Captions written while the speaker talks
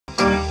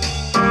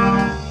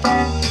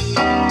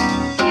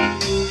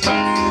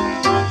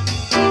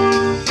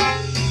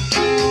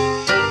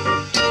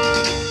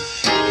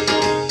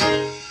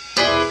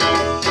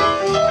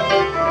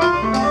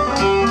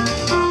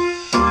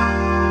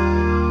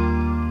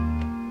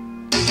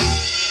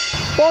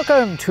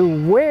Welcome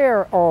to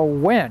Where or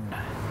When.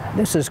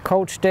 This is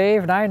Coach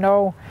Dave, and I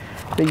know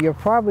that you're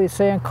probably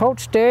saying,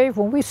 Coach Dave,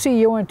 when we see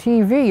you on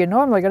TV, you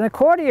normally got an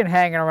accordion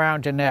hanging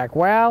around your neck.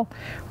 Well,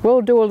 we'll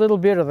do a little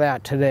bit of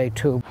that today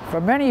too. For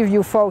many of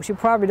you folks, you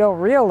probably don't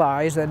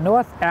realize that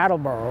North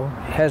Attleborough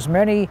has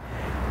many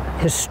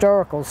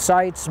historical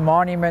sites,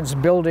 monuments,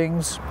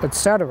 buildings,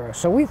 etc.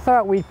 So we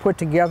thought we'd put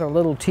together a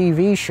little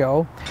TV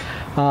show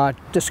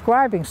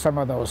describing some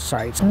of those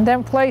sites, and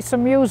then play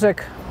some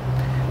music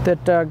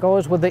that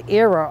goes with the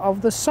era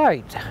of the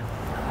site.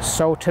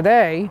 So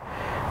today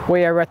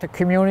we are at the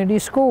community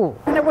school.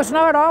 And it was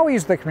not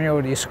always the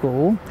community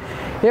school.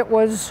 It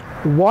was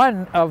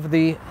one of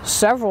the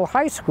several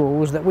high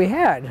schools that we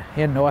had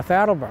in North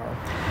Attleborough.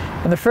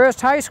 And the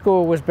first high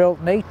school was built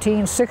in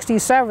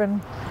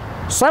 1867,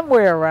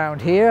 somewhere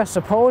around here,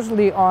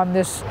 supposedly on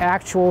this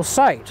actual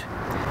site.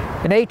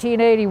 In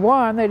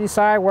 1881, they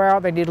decided,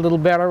 well, they need a little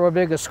better or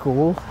bigger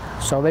school,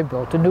 so they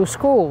built a new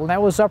school. And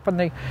that was up in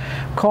the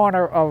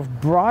corner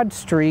of Broad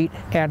Street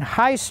and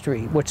High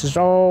Street, which is,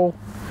 3 or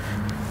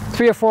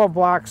 4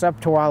 blocks up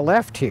to our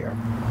left here.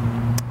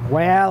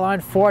 Well,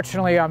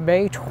 unfortunately, on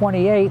May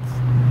 28th,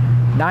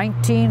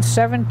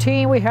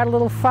 1917, we had a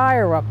little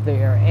fire up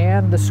there,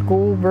 and the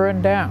school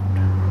burned down.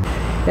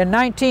 In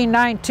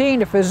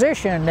 1919, a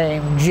physician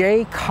named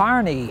J.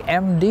 Carney,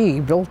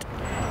 MD, built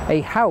a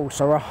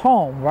house or a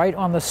home right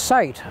on the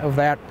site of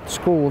that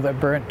school that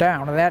burnt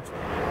down, and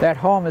that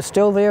home is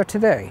still there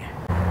today.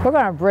 We're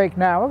going to break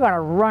now. We're going to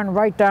run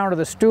right down to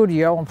the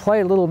studio and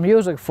play a little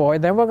music for you.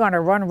 Then we're going to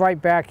run right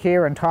back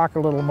here and talk a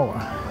little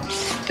more.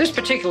 This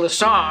particular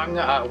song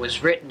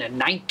was written in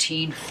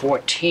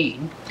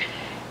 1914.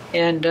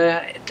 And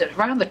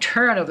around the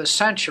turn of the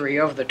century,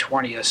 of the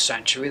 20th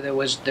century, there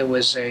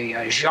was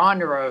a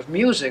genre of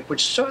music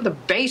which saw the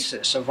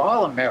basis of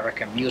all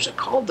American music,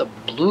 called the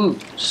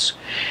blues.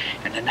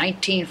 And in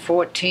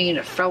 1914,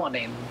 a fellow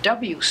named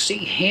W.C.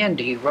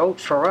 Handy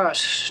wrote for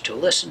us to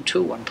listen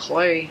to and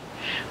play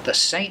the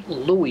St.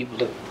 Louis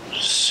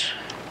Blues.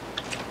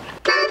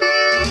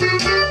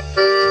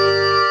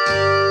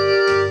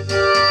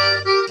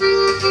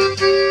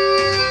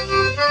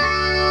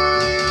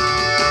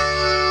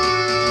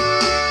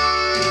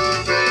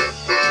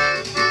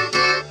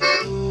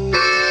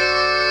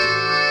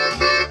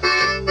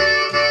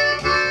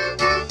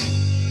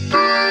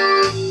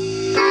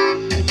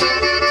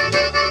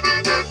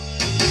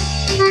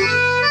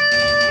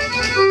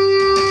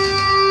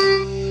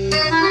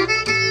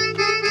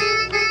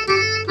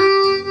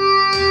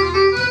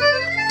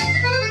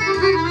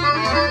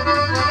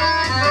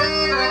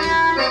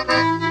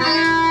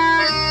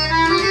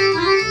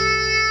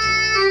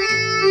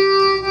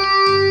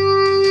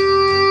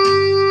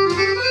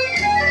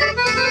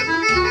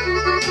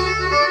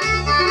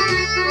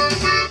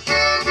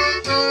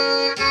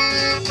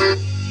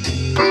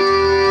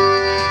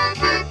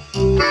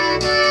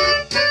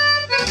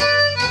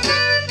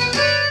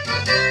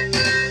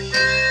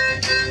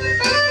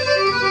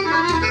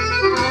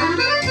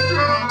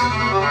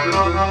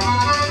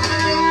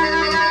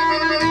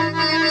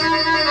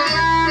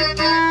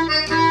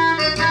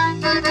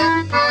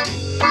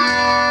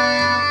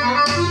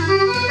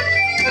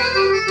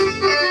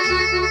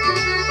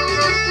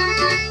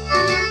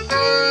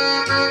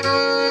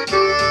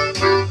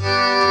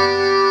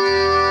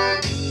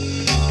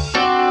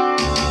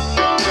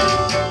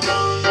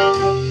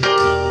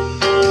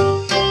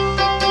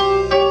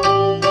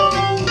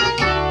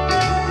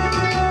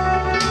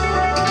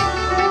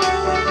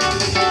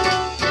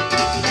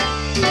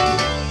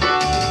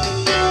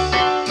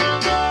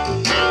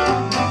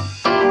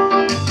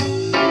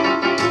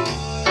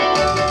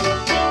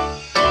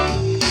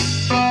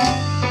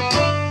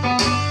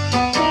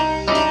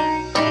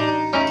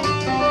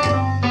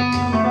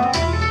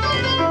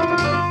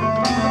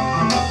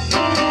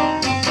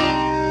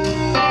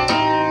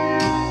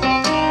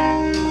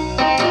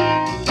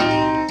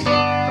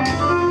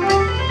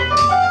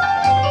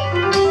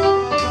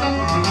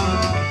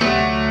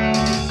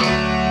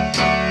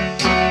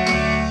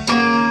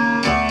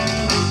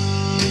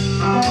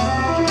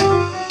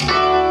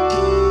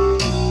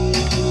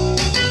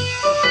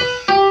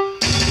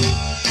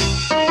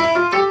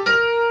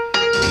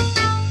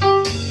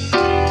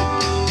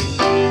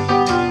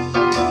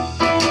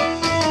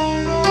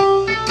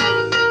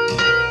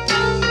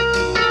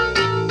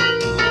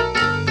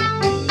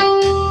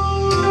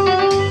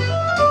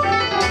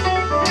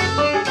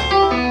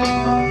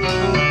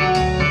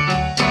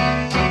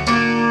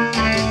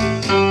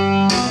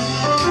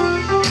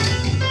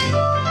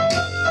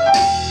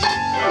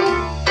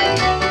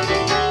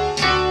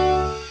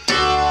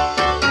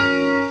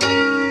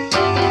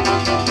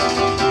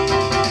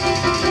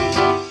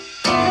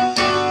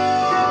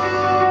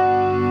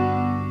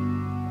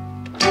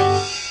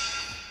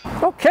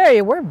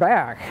 Okay, we're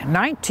back.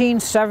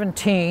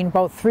 1917,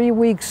 about 3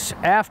 weeks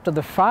after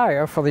the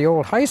fire for the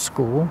old high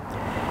school,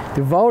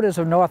 the voters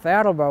of North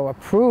Attleborough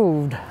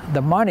approved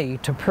the money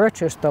to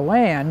purchase the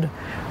land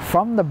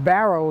from the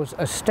Barrows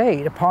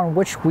estate upon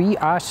which we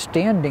are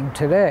standing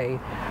today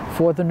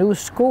for the new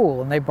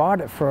school, and they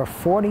bought it for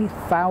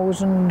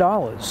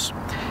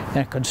 $40,000.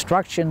 And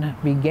construction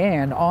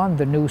began on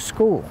the new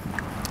school.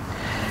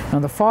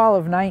 In the fall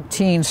of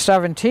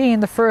 1917,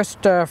 the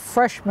first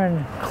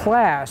freshman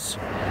class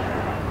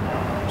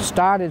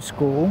started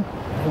school.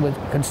 It would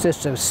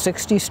consist of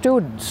 60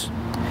 students.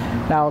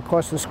 Now, of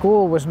course, the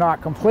school was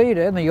not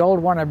completed, and the old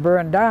one had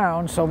burned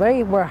down, so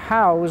they were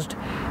housed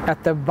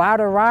at the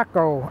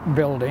Attleborough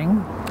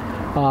building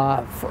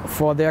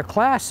for their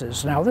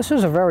classes. Now, this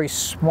is a very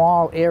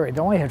small area.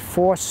 They only had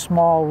 4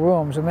 small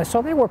rooms, and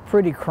so they were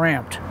pretty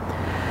cramped.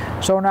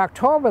 So in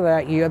October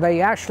that year,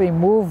 they actually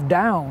moved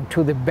down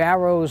to the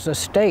Barrows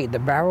estate, the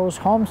Barrows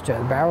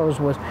homestead. The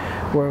Barrows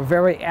were a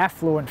very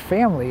affluent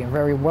family, a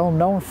very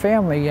well-known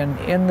family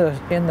in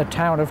the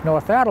town of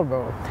North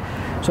Attleborough.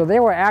 So they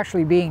were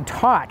actually being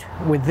taught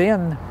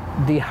within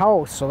the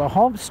house or the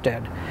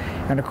homestead.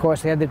 And of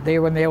course, they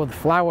were there with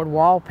flowered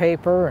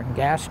wallpaper and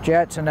gas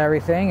jets and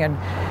everything,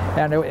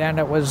 and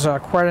it was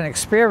quite an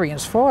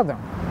experience for them.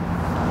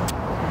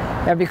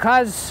 And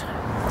because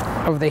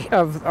of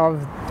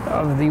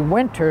the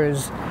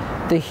winters,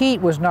 the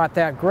heat was not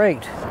that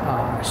great,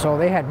 so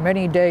they had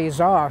many days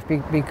off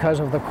because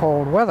of the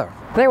cold weather.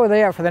 They were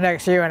there for the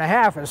next year and a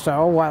half or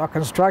so while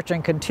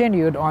construction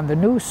continued on the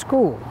new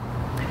school.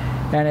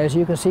 And as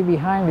you can see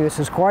behind me, this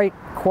is quite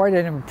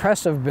an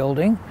impressive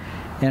building,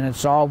 and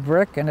it's all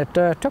brick, and it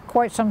took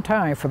quite some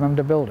time for them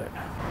to build it.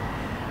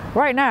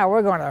 Right now,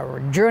 we're going to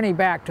journey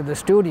back to the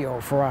studio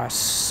for our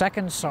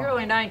second song. In the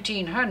early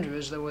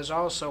 1900s, there was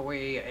also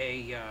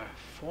a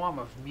form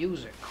of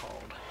music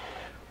called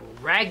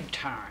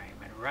ragtime,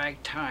 and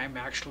ragtime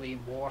actually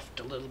morphed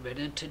a little bit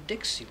into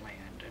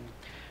Dixieland. And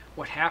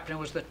what happened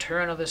was the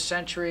turn of the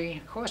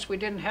century. Of course, we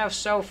didn't have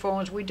cell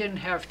phones, we didn't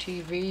have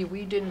TV,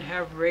 we didn't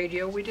have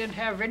radio, we didn't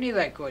have any of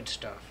that good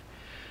stuff.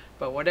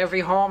 But what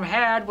every home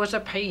had was a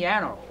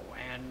piano,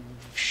 and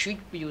sheet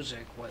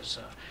music was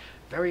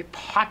very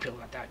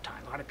popular at that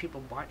time. A lot of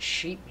people bought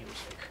sheet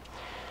music,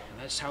 and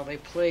that's how they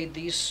played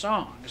these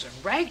songs. And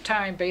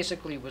ragtime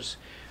basically was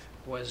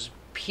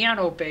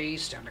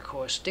piano-based, and of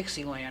course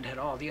Dixieland had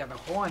all the other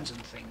horns and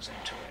things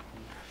into it.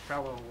 And a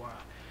fellow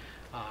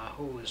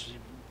who was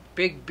a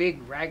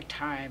big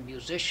ragtime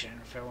musician,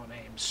 a fellow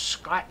named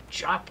Scott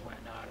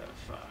Joplin out of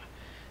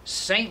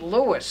St.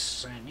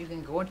 Louis, and you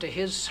can go into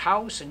his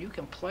house and you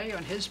can play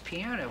on his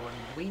piano,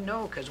 and we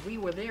know because we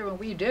were there and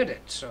we did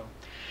it. So,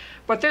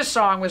 but this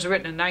song was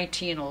written in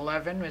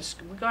 1911.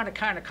 We're going to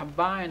kind of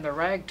combine the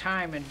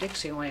ragtime and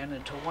Dixieland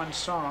into one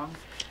song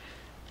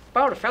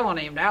about a fellow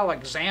named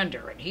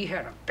Alexander, and he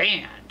had a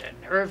band, and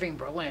Irving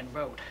Berlin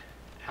wrote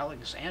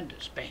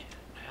Alexander's Band,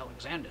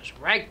 Alexander's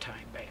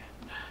Ragtime Band.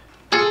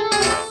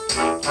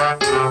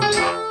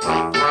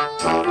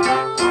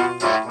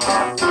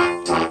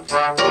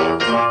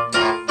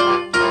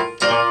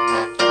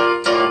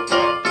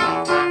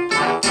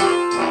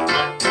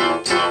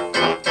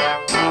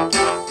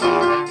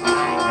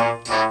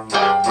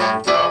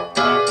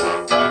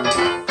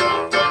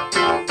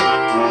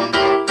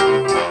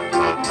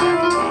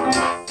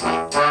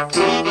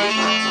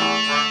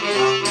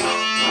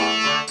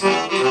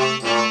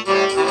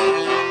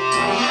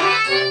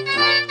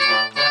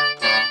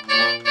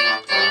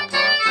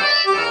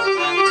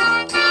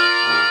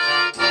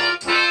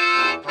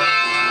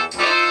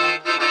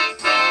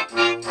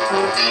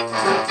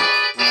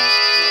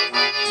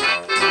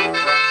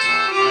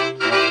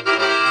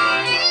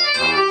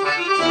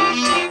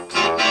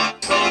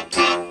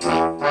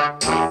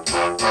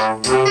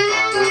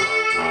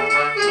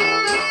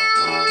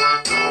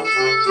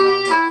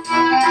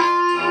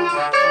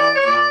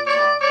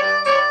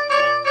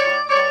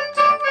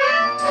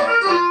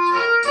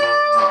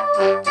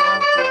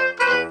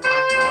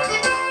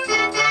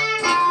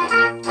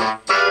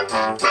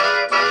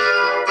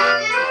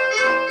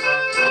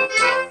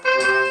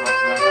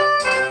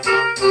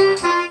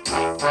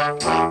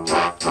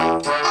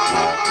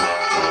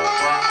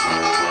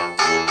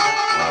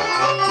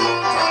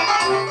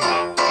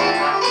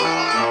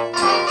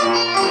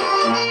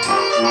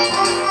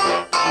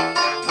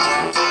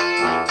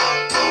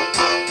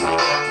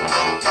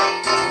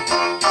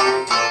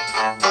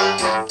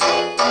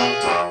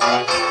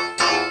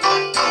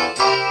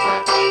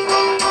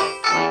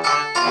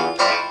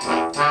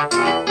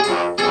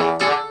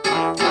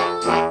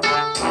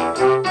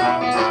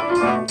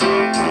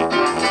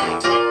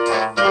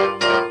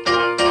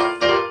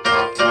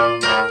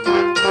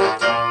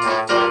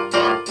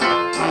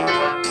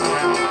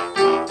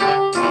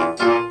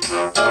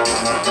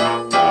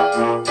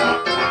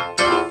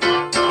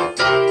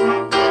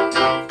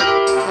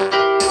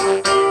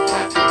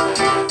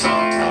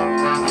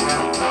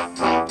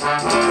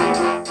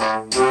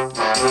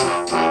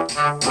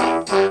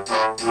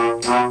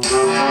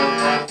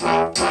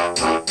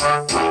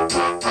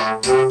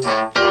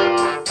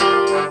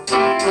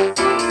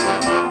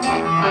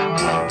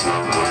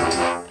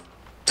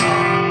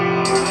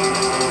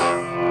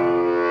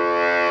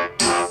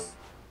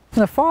 In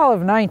the fall of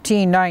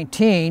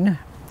 1919,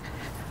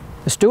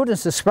 the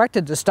students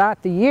expected to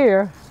start the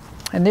year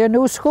in their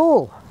new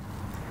school.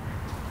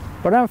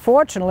 but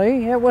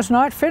unfortunately it was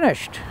not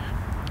finished.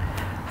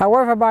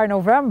 However, by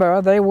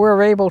November they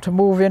were able to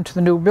move into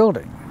the new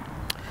building.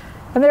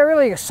 And they're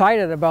really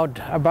excited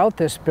about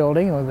this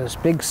building with this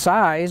big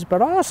size,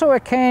 but also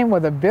it came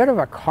with a bit of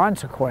a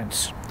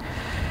consequence.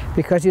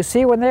 Because you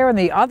see, when they were in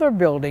the other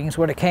buildings,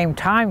 when it came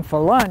time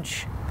for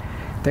lunch,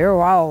 they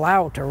were all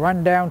allowed to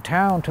run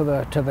downtown to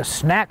the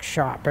snack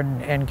shop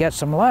and get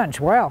some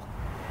lunch. Well,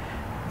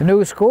 the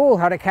new school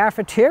had a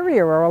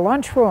cafeteria or a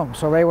lunchroom,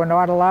 so they were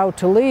not allowed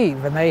to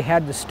leave, and they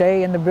had to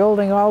stay in the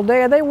building all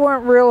day, and they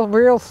weren't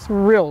real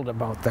thrilled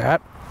about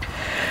that.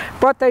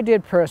 But they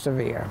did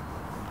persevere.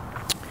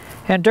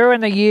 And during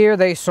the year,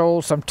 they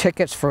sold some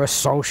tickets for a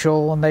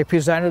social, and they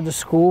presented a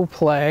school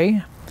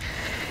play.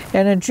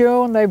 And in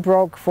June, they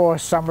broke for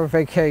summer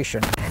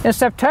vacation. In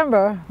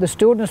September, the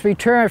students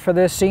returned for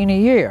their senior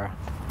year,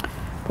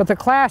 but the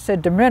class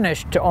had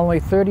diminished to only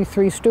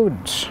 33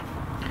 students.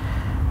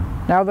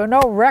 Now, there are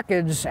no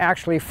records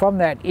actually from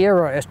that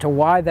era as to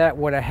why that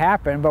would have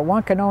happened, but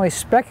one can only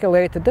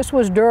speculate that this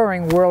was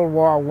during World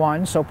War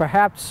I, so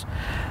perhaps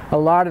a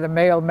lot of the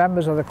male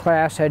members of the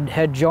class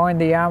had joined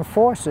the armed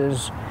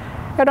forces.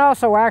 And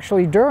also,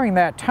 actually, during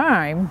that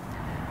time,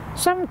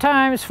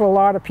 sometimes for a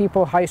lot of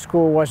people, high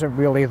school wasn't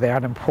really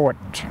that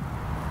important.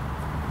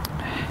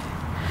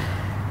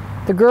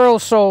 The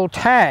girls sold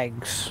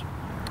tags,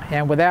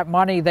 and with that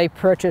money they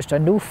purchased a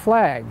new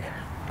flag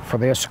for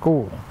their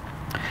school.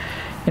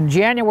 In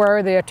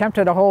January they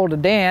attempted to hold a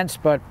dance,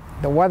 but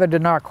the weather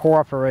did not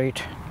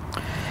cooperate.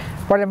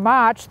 But in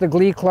March the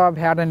Glee Club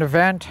had an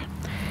event,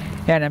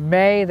 and in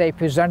May they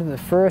presented the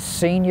first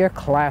senior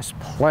class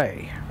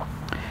play.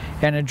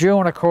 And in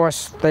June, of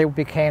course, they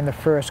became the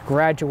first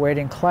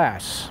graduating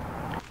class.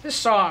 This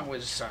song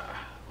was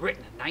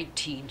written in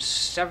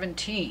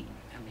 1917,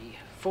 and the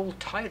full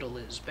title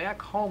is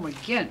Back Home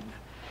Again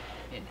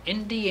in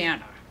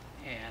Indiana.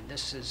 And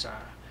this is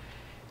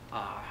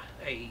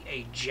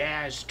a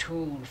jazz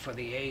tune for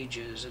the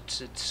ages.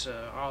 It's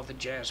all the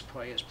jazz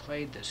players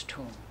played this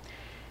tune.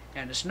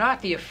 And it's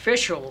not the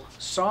official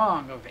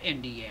song of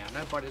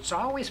Indiana, but it's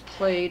always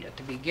played at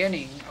the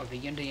beginning of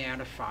the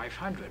Indiana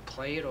 500,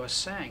 played or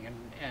sang.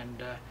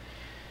 And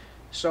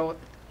so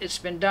it's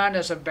been done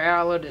as a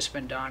ballad, it's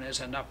been done as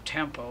an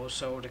up-tempo,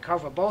 so to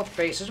cover both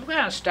bases, we're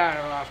going to start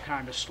it off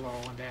kind of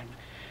slow, and then,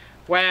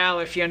 well,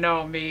 if you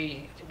know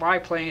me, why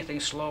play anything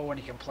slow when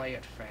you can play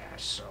it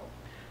fast? So,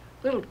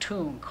 little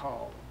tune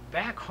called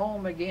Back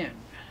Home Again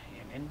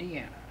in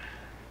Indiana.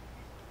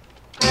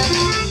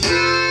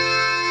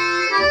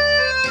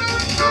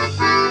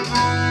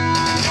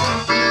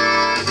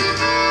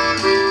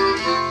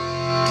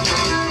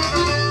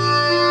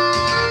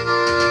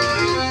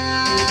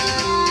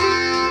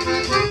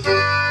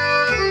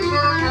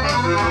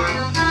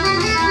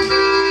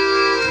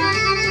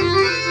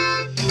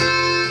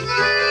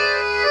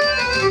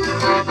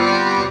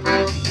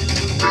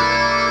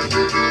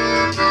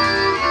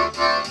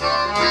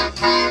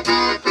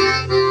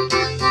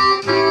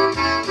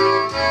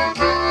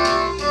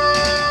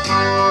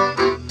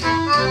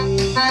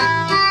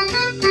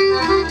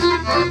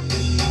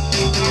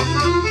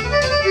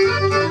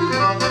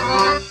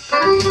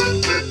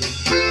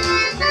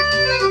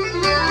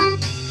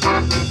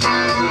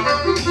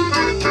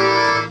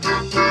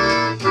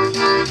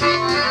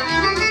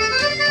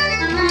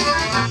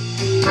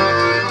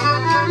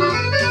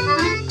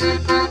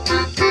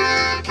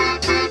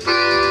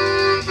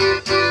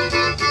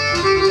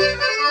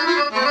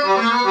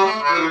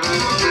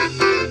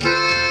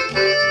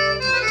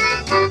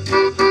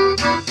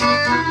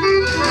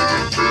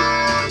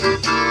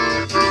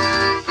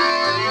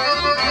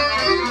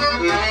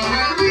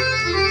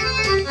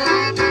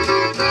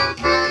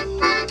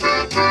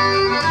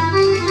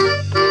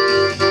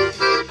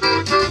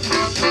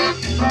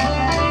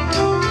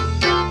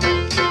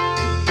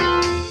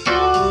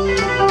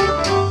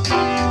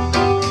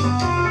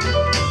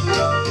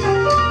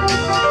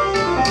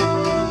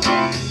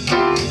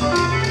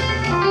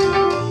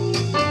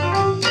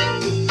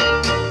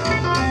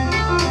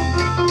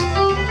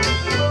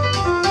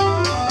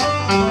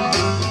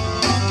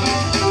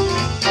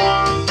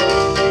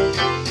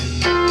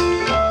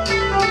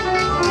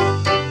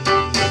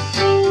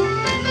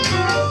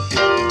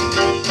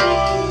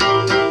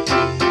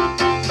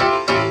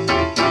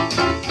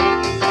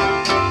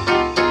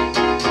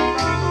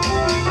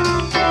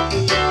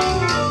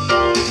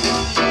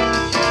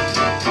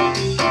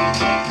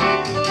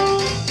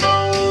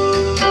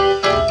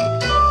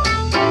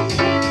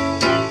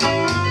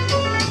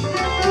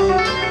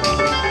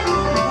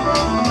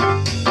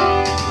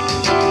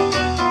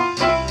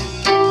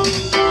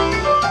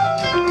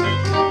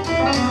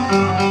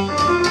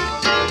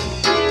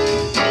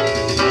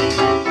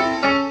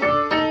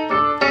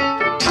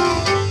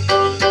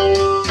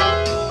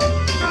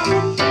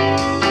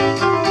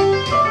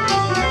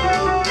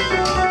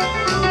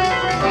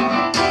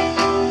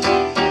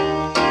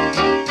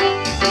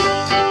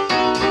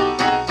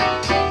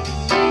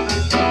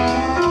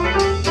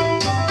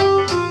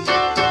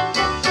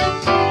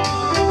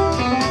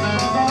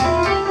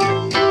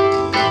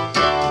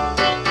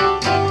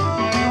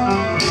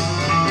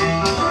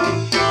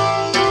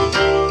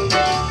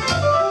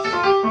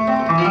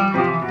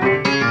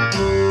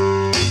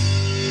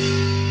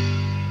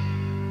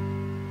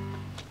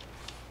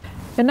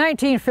 In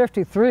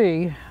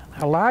 1953,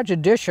 a large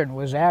addition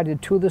was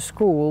added to the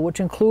school,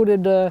 which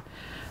included the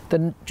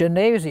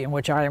gymnasium,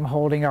 which I am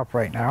holding up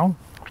right now.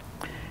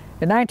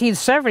 In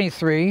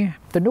 1973,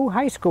 the new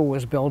high school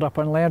was built up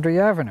on Landry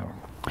Avenue.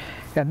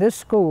 And this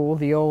school,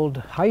 the old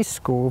high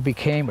school,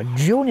 became a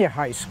junior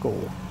high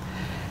school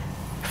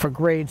for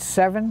grades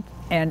 7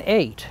 and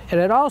 8. And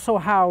it also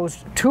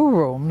housed 2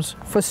 rooms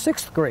for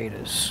 6th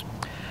graders.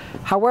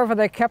 However,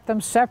 they kept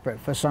them separate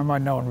for some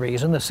unknown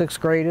reason. The 6th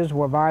graders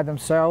were by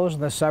themselves,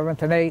 and the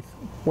 7th and 8th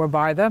were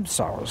by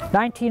themselves.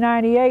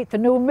 1998, the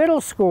new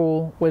middle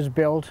school was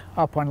built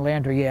up on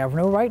Landry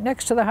Avenue, right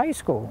next to the high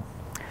school.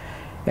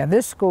 And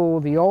this school,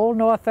 the old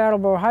North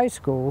Attleborough High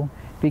School,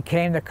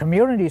 became the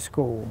community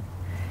school,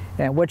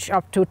 and which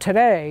up to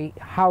today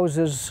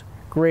houses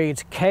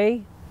grades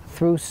K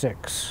through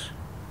 6.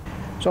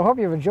 So I hope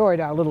you've enjoyed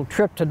our little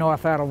trip to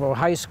North Attleborough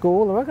High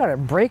School. We're going to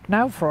break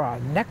now for our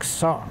next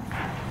song.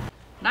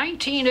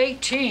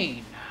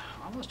 1918,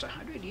 almost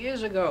 100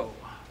 years ago,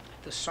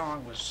 this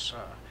song was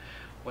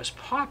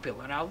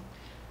popular. Now,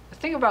 the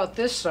thing about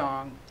this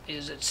song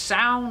is it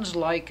sounds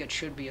like it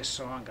should be a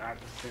song out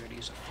of the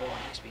 30s or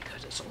 40s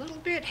because it's a little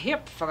bit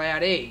hip for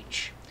that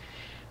age,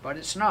 but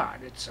it's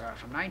not. It's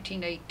from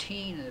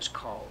 1918 and it's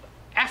called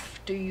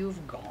After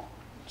You've Gone.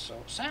 So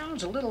it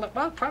sounds a little,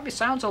 well, probably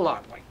sounds a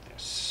lot like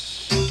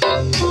this.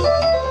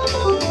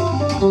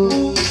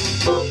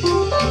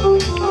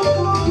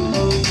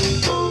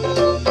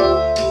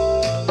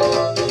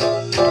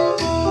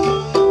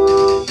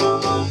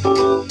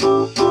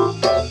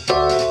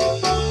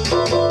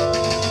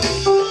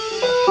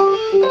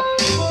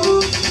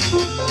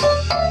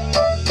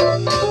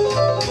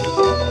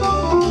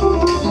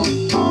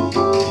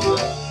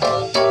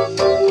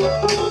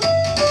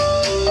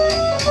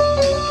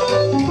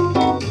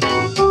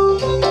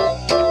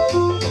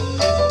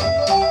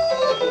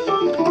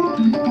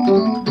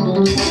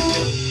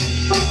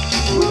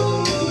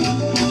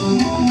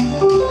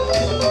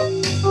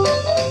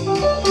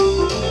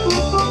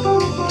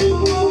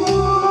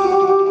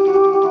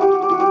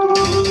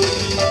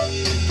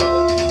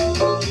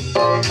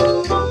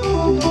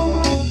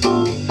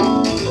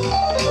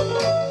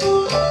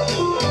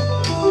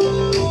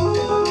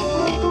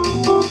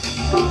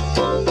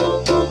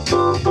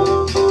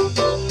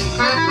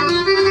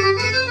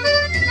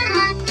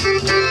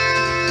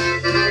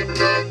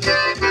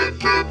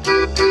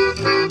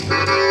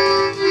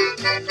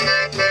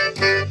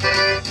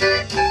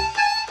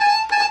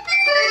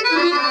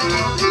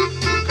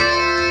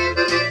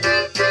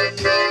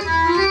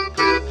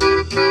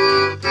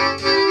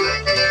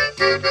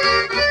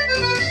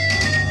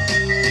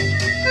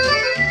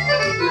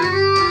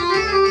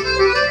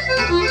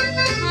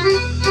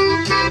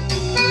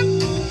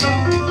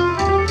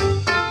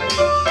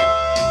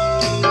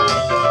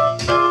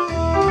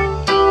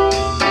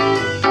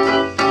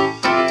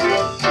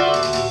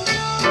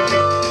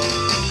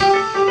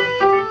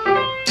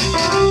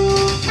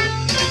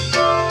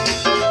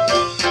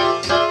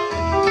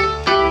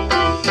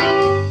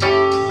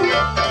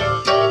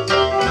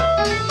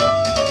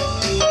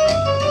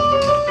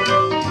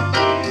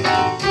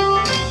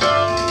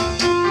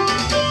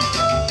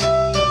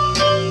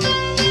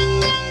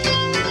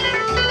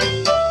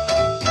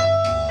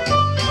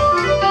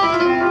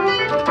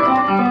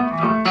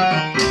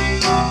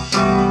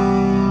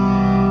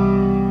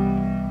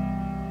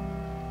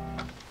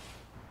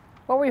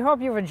 We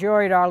hope you've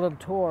enjoyed our little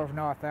tour of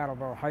North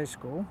Attleborough High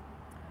School.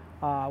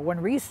 When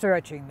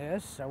researching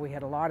this, we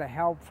had a lot of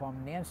help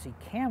from Nancy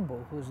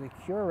Campbell, who's the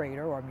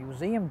curator or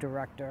museum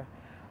director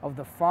of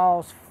the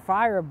Falls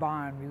Fire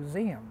Barn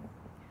Museum.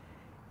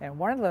 And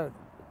one of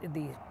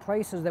the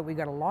places that we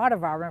got a lot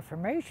of our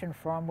information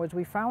from was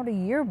we found a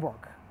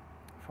yearbook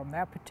from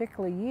that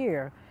particular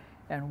year,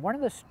 and one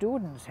of the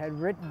students had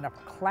written a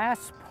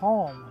class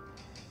poem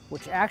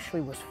which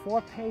actually was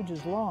 4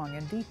 pages long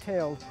and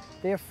detailed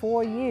their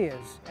 4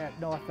 years at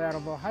North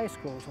Attleborough High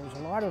School. So there's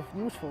a lot of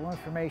useful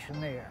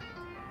information there.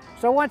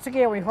 So once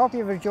again, we hope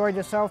you've enjoyed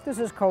yourself. This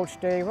is Coach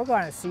Dave. We're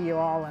going to see you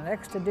all in the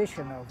next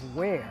edition of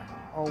Where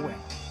or When.